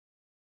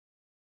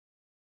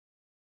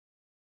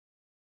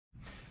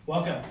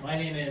Welcome, my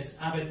name is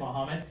Abid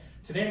Mohammed.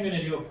 Today I'm going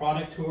to do a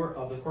product tour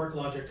of the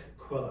QuirkLogic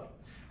Quilla.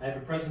 I have a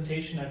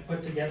presentation I've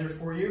put together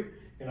for you.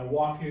 I'm going to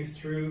walk you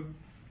through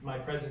my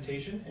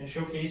presentation and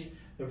showcase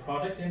the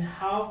product and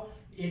how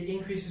it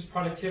increases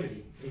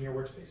productivity in your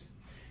workspace.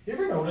 You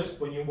ever notice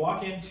when you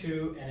walk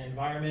into an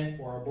environment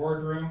or a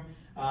boardroom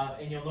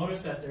and you'll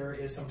notice that there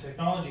is some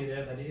technology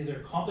there that is either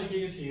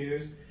complicated to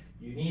use,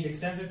 you need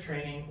extensive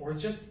training, or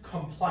it's just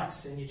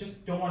complex and you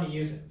just don't want to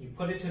use it. You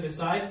put it to the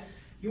side.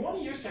 You want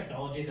to use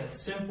technology that's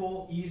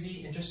simple,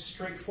 easy, and just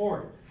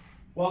straightforward.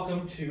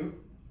 Welcome to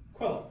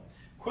Quilla.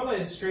 Quilla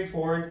is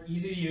straightforward,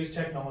 easy to use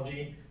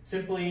technology,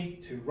 simply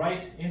to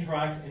write,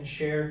 interact, and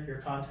share your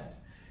content.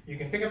 You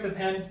can pick up the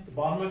pen at the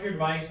bottom of your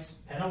device,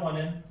 pen on one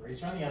end,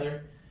 eraser on the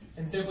other,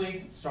 and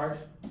simply start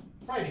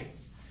writing.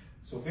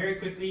 So very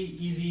quickly,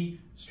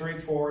 easy,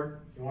 straightforward.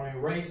 If you want to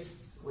erase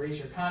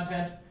your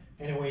content,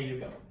 and away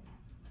you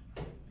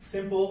go.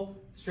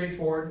 Simple,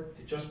 straightforward,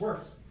 it just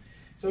works.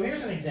 So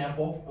here's an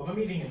example of a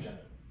meeting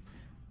agenda.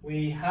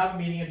 We have a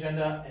meeting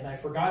agenda and I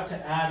forgot to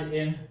add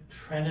in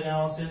trend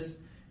analysis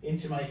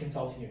into my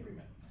consulting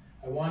agreement.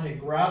 I wanted to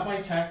grab my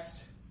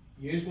text,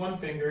 use one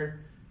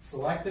finger,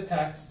 select the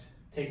text,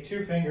 take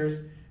two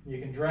fingers, you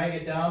can drag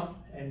it down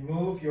and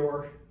move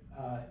your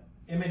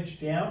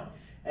image down,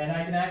 and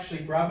I can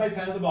actually grab my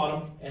pen at the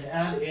bottom and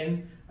add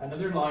in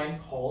another line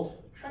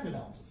called trend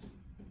analysis.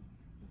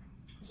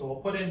 So we'll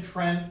put in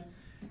trend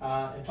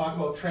and talk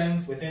about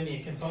trends within the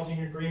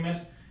consulting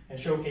agreement and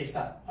showcase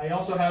that. I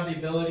also have the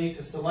ability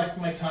to select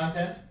my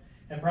content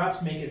and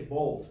perhaps make it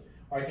bold,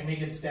 or I can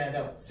make it stand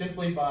out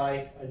simply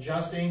by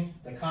adjusting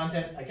the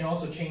content. I can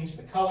also change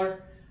the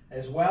color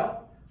as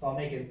well. So I'll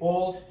make it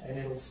bold and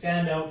it'll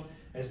stand out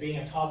as being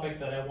a topic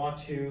that I want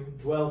to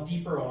dwell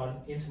deeper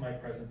on into my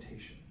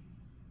presentation.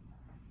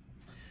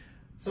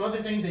 Some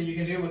other things that you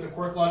can do with the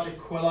QuirkLogic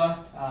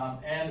Quilla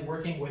and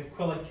working with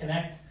Quilla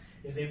Connect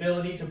is the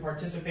ability to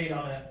participate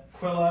on a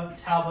Quilla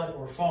tablet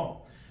or phone.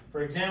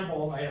 For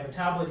example, I have a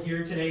tablet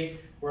here today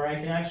where I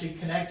can actually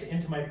connect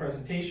into my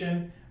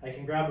presentation. I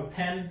can grab a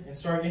pen and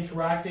start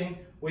interacting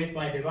with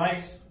my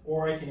device,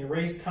 or I can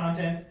erase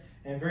content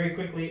and very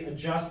quickly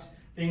adjust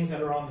things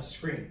that are on the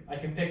screen. I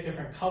can pick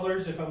different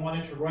colors if I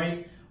wanted to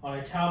write on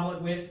a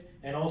tablet with,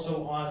 and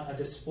also on a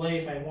display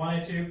if I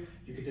wanted to.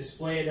 You could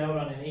display it out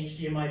on an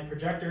HDMI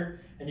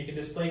projector, and you can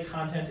display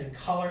content in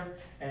color,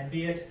 and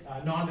be it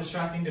a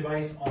non-distracting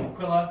device on the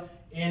Quilla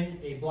in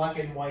a black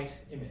and white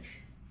image.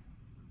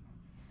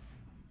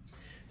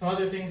 Some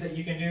other things that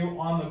you can do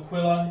on the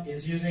Quilla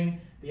is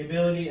using the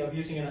ability of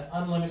using an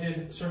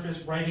unlimited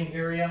surface writing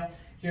area.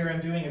 Here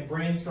I'm doing a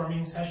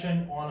brainstorming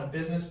session on a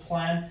business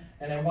plan,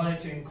 and I wanted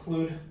to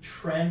include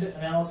trend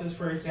analysis,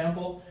 for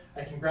example.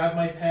 I can grab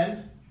my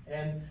pen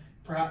and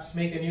perhaps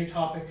make a new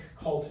topic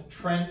called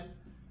trend.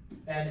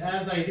 And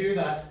as I do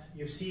that,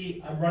 you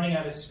see I'm running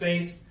out of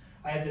space.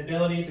 I have the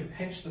ability to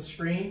pinch the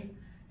screen.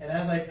 And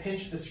as I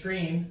pinch the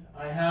screen,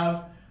 I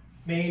have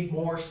made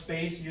more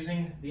space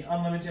using the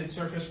unlimited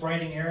surface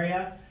writing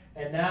area.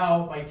 And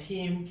now my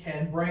team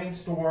can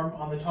brainstorm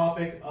on the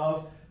topic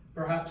of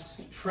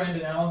perhaps trend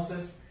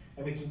analysis,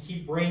 and we can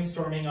keep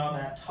brainstorming on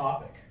that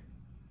topic.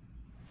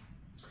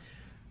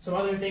 Some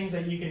other things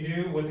that you can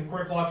do with the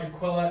QuirkLogic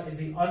Quilla is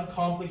the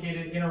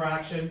uncomplicated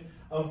interaction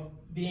of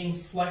being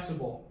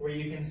flexible, where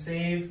you can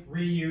save,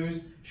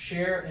 reuse,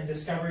 share, and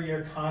discover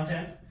your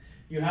content.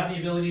 You have the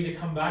ability to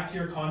come back to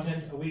your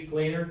content a week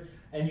later,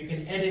 and you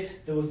can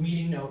edit those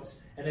meeting notes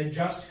and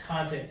adjust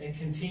content and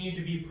continue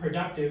to be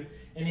productive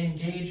and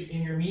engage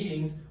in your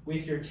meetings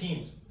with your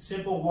teams.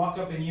 Simple walk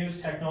up and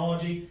use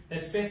technology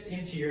that fits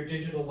into your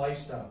digital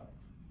lifestyle.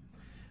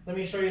 Let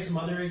me show you some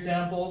other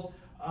examples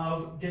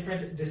of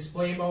different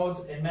display modes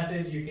and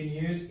methods you can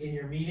use in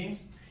your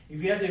meetings.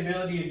 If you have the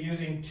ability of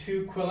using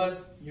two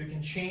Quillas, you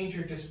can change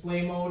your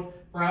display mode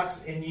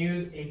perhaps and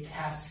use a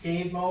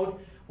cascade mode,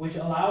 which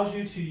allows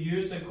you to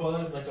use the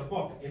Quillas like a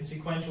book in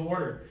sequential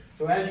order.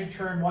 So as you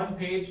turn one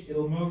page,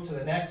 it'll move to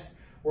the next,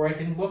 or I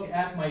can look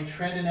at my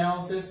trend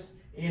analysis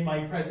in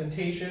my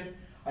presentation.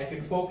 I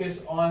can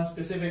focus on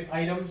specific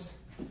items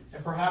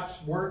and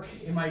perhaps work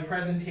in my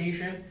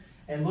presentation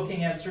and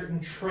looking at certain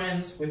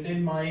trends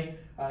within my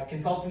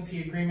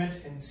consultancy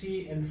agreement and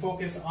see and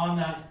focus on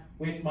that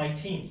with my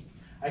teams.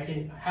 I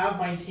can have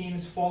my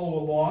teams follow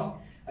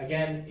along,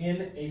 again,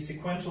 in a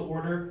sequential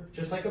order,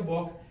 just like a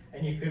book,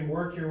 and you can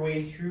work your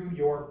way through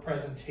your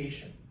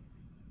presentation.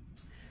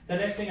 The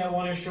next thing I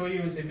want to show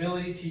you is the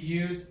ability to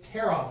use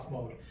tear-off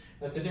mode.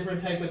 That's a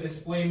different type of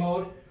display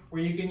mode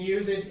where you can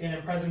use it in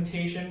a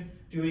presentation,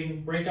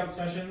 doing breakout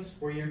sessions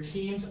where your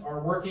teams are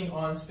working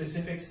on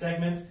specific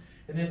segments.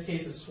 In this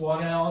case, a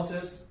SWOT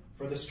analysis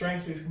for the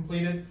strengths we've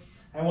completed.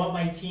 I want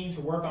my team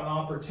to work on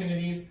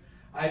opportunities.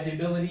 I have the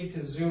ability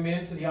to zoom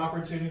into the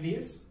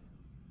opportunities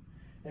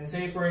and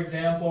say, for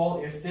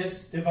example, if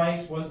this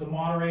device was the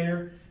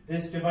moderator,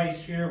 this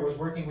device here was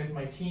working with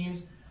my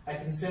teams, I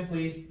can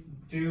simply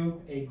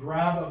do a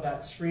grab of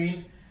that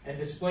screen and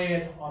display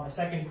it on the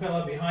second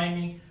Quilla behind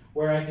me,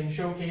 where I can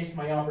showcase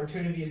my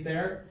opportunities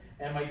there,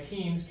 and my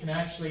teams can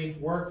actually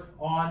work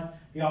on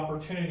the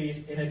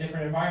opportunities in a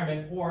different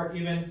environment or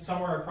even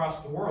somewhere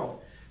across the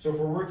world. So if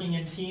we're working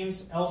in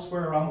teams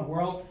elsewhere around the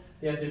world,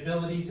 they have the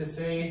ability to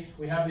say,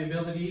 we have the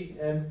ability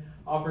and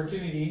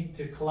opportunity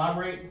to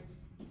collaborate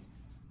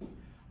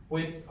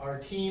with our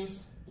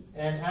teams,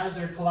 and as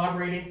they're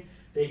collaborating,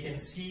 they can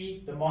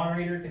see, the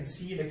moderator can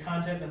see the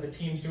content that the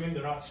team's doing.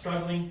 They're not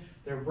struggling,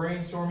 they're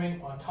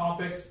brainstorming on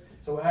topics.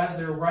 So as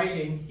they're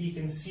writing, he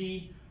can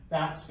see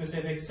that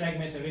specific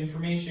segment of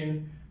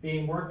information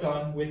being worked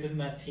on within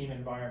that team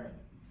environment.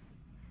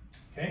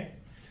 Okay,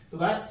 so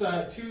that's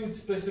two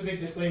specific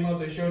display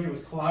modes I showed you,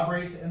 was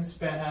collaborate and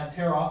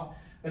tear off.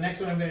 The next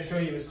one I'm going to show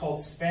you is called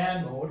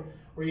span mode,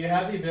 where you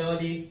have the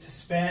ability to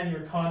span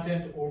your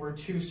content over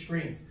two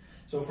screens.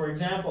 So for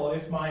example,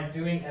 if I'm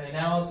doing an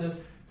analysis,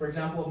 for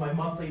example, of my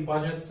monthly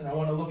budgets, and I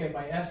want to look at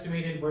my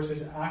estimated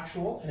versus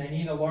actual, and I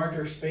need a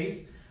larger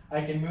space,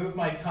 I can move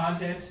my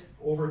content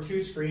over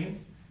two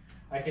screens.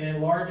 I can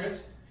enlarge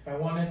it if I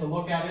wanted to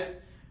look at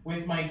it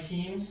with my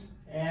teams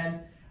and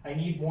I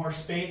need more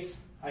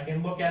space. I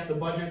can look at the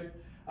budget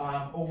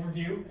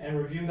overview and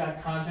review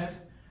that content.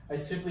 I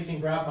simply can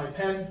grab my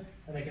pen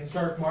and I can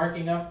start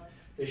marking up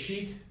the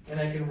sheet, and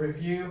I can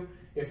review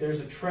if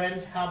there's a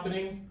trend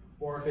happening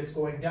or if it's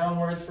going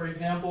downwards, for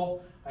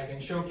example. I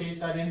can showcase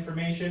that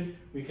information.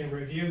 We can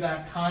review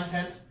that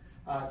content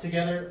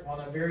together on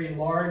a very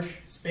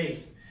large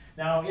space.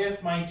 Now,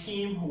 if my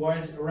team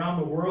was around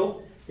the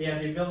world, they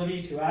have the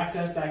ability to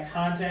access that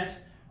content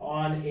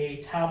on a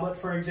tablet,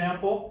 for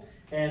example,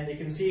 and they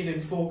can see it in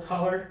full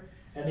color,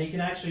 and they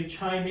can actually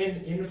chime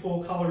in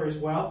full color as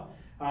well.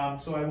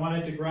 So I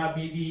wanted to grab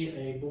maybe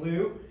a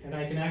blue, and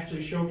I can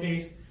actually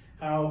showcase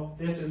how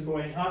this is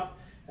going up,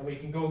 and we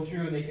can go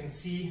through and they can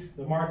see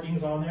the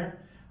markings on there.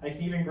 I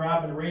can even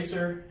grab an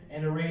eraser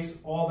and erase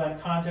all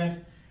that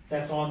content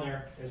that's on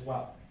there as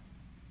well.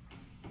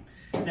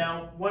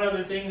 Now, one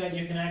other thing that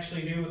you can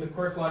actually do with the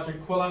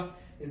QuirkLogic Quilla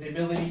is the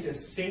ability to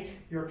sync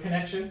your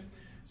connection.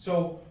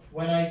 So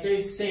when I say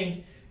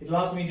sync, it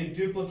allows me to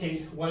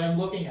duplicate what I'm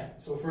looking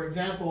at. So for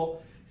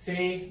example,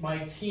 say my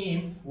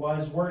team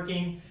was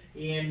working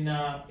in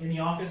the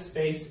office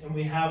space and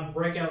we have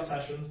breakout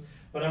sessions,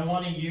 but I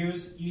want to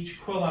use each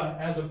Quilla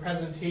as a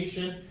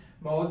presentation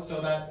mode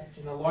so that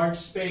in a large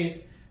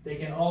space, they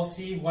can all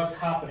see what's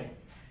happening.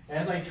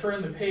 As I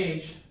turn the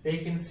page, they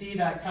can see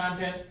that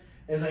content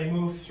as I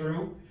move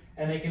through,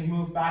 and they can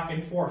move back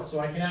and forth. So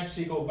I can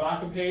actually go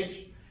back a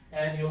page,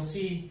 and you'll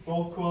see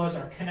both Quillas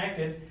are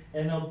connected,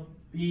 and they'll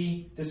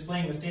be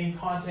displaying the same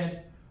content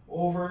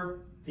over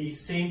the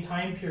same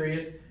time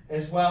period,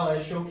 as well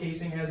as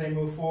showcasing as I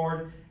move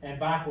forward and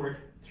backward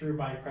through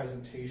my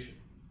presentation.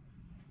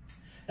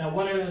 Now,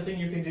 one other thing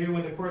you can do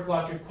with the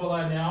QuirkLogic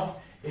Quilla now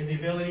is the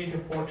ability to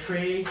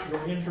portray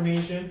your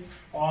information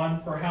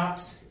on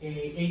perhaps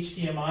a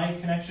HDMI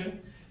connection.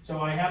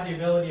 So I have the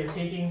ability of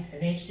taking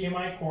an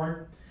HDMI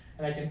cord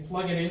and I can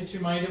plug it into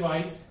my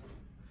device,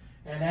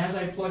 and as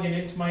I plug it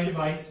into my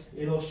device,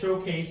 it'll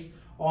showcase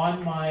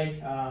on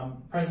my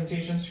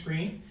presentation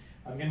screen.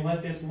 I'm going to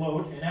let this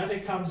load, and as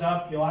it comes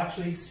up, you'll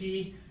actually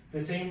see the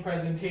same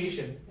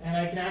presentation, and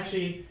I can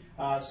actually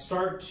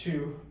start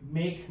to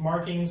make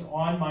markings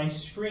on my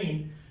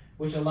screen,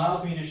 which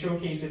allows me to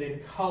showcase it in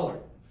color.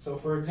 So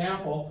for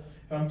example,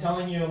 if I'm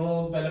telling you a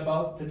little bit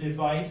about the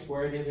device,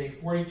 where it is a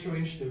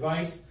 42-inch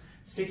device,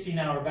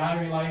 16-hour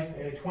battery life,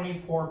 and a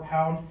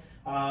 24-pound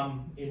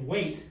in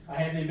weight, I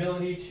have the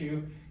ability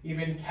to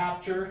even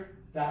capture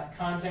that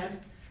content,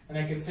 and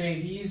I could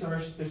say these are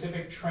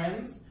specific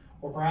trends,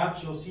 or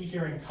perhaps you'll see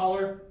here in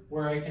color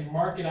where I can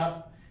mark it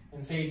up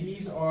and say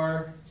these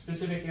are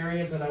specific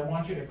areas that I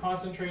want you to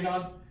concentrate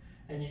on,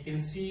 and you can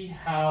see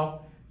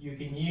how you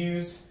can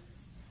use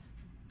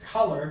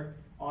color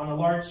on a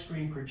large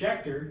screen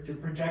projector to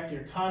project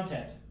your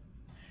content.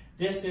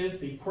 This is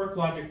the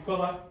QuirkLogic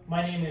Quilla.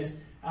 My name is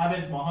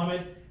Abid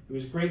Mohammed. It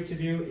was great to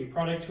do a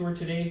product tour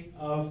today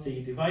of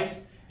the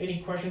device. Any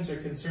questions or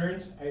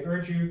concerns, I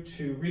urge you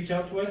to reach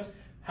out to us.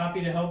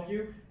 Happy to help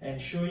you and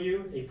show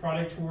you a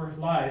product tour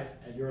live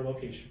at your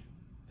location.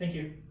 Thank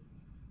you.